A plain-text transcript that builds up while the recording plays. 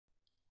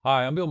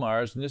Hi, I'm Bill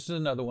Myers, and this is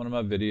another one of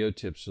my video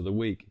tips of the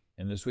week.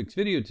 In this week's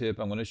video tip,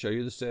 I'm going to show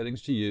you the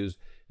settings to use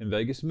in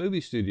Vegas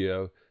Movie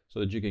Studio so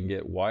that you can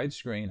get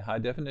widescreen,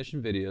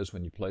 high-definition videos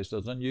when you place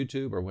those on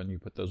YouTube or when you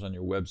put those on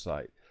your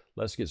website.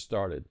 Let's get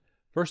started.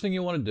 First thing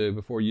you want to do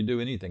before you do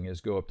anything is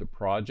go up to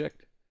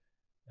Project,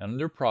 and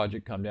under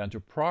Project, come down to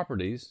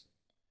Properties,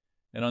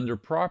 and under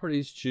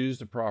Properties, choose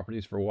the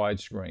properties for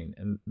widescreen,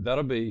 and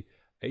that'll be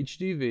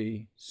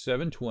HDV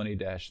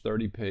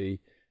 720-30p,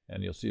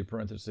 and you'll see a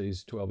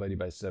parentheses 1280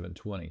 by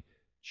 720.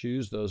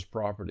 Choose those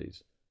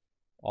properties.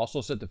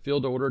 Also set the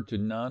field order to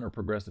none or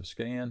progressive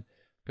scan,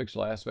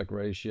 pixel aspect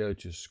ratio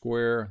to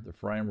square, the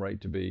frame rate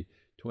to be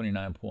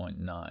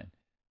 29.9.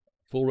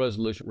 Full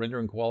resolution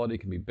rendering quality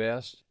can be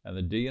best, and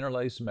the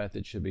deinterlace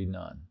method should be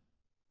none.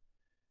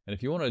 And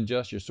if you want to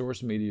adjust your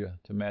source media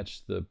to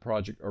match the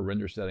project or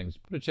render settings,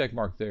 put a check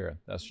mark there.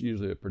 That's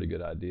usually a pretty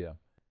good idea.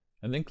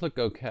 And then click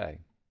OK.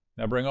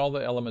 Now bring all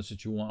the elements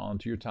that you want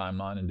onto your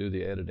timeline and do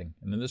the editing.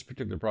 And in this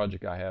particular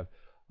project I have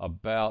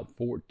about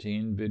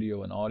 14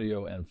 video and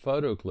audio and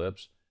photo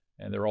clips,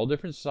 and they're all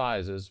different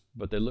sizes,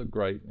 but they look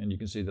great, and you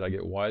can see that I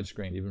get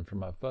widescreen even from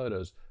my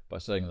photos by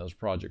setting those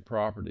project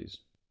properties.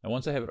 Now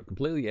once I have it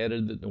completely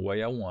edited the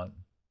way I want,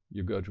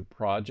 you go to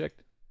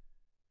Project,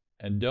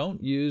 and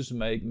don't use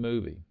Make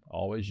Movie.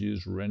 Always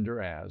use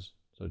Render As.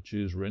 So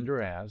choose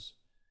Render As,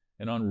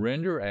 and on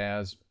Render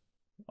As,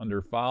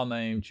 under File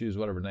Name, choose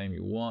whatever name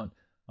you want.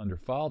 Under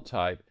File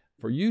Type,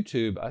 for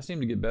YouTube, I seem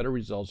to get better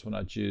results when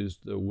I choose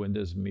the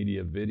Windows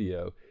Media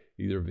Video,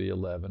 either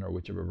V11 or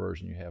whichever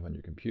version you have on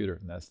your computer,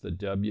 and that's the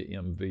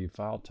WMV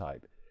file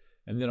type.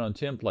 And then on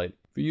Template,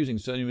 if you're using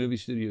Sony Movie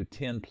Studio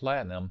 10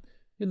 Platinum,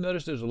 you'll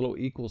notice there's a little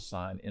equal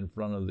sign in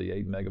front of the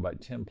 8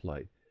 megabyte template.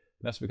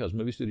 And that's because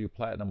Movie Studio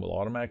Platinum will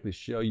automatically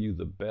show you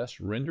the best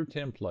render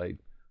template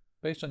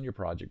based on your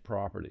project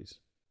properties.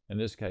 In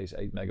this case,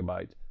 8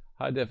 megabyte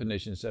high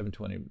definition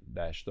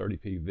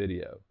 720-30p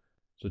video.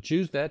 So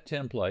choose that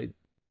template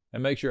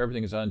and make sure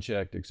everything is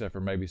unchecked except for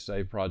maybe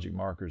Save Project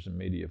Markers and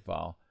Media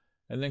File,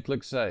 and then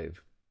click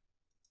Save.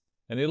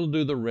 And it'll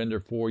do the render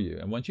for you.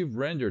 And once you've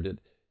rendered it,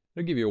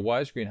 it'll give you a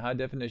widescreen high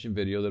definition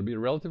video that'll be a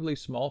relatively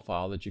small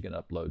file that you can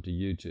upload to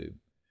YouTube.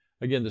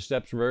 Again, the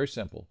steps are very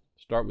simple.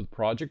 Start with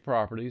Project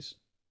Properties,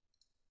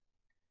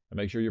 and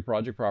make sure your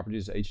project property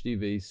is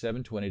HDV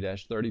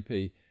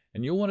 720-30p.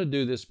 And you'll want to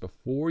do this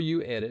before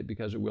you edit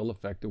because it will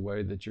affect the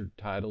way that your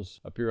titles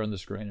appear on the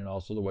screen and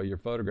also the way your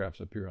photographs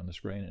appear on the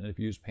screen. And if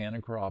you use pan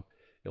and crop,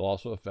 it'll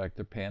also affect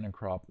the pan and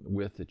crop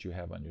width that you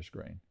have on your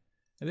screen.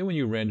 And then when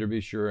you render,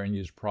 be sure and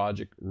use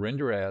Project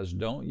Render As.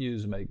 Don't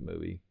use Make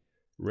Movie.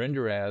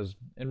 Render As,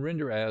 and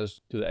render as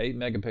to the 8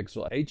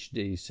 megapixel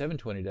HD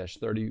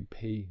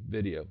 720-30p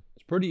video.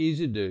 It's pretty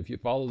easy to do. If you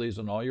follow these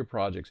on all your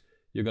projects,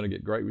 you're going to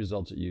get great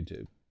results at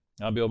YouTube.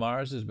 I'm Bill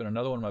Myers. This has been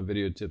another one of my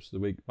video tips of the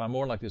week. Find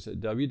more like this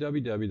at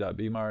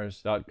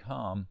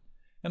www.bmyers.com,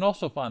 and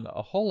also find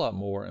a whole lot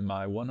more in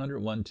my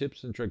 101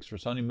 Tips and Tricks for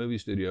Sony Movie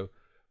Studio,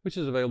 which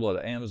is available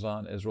at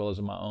Amazon as well as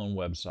on my own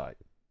website.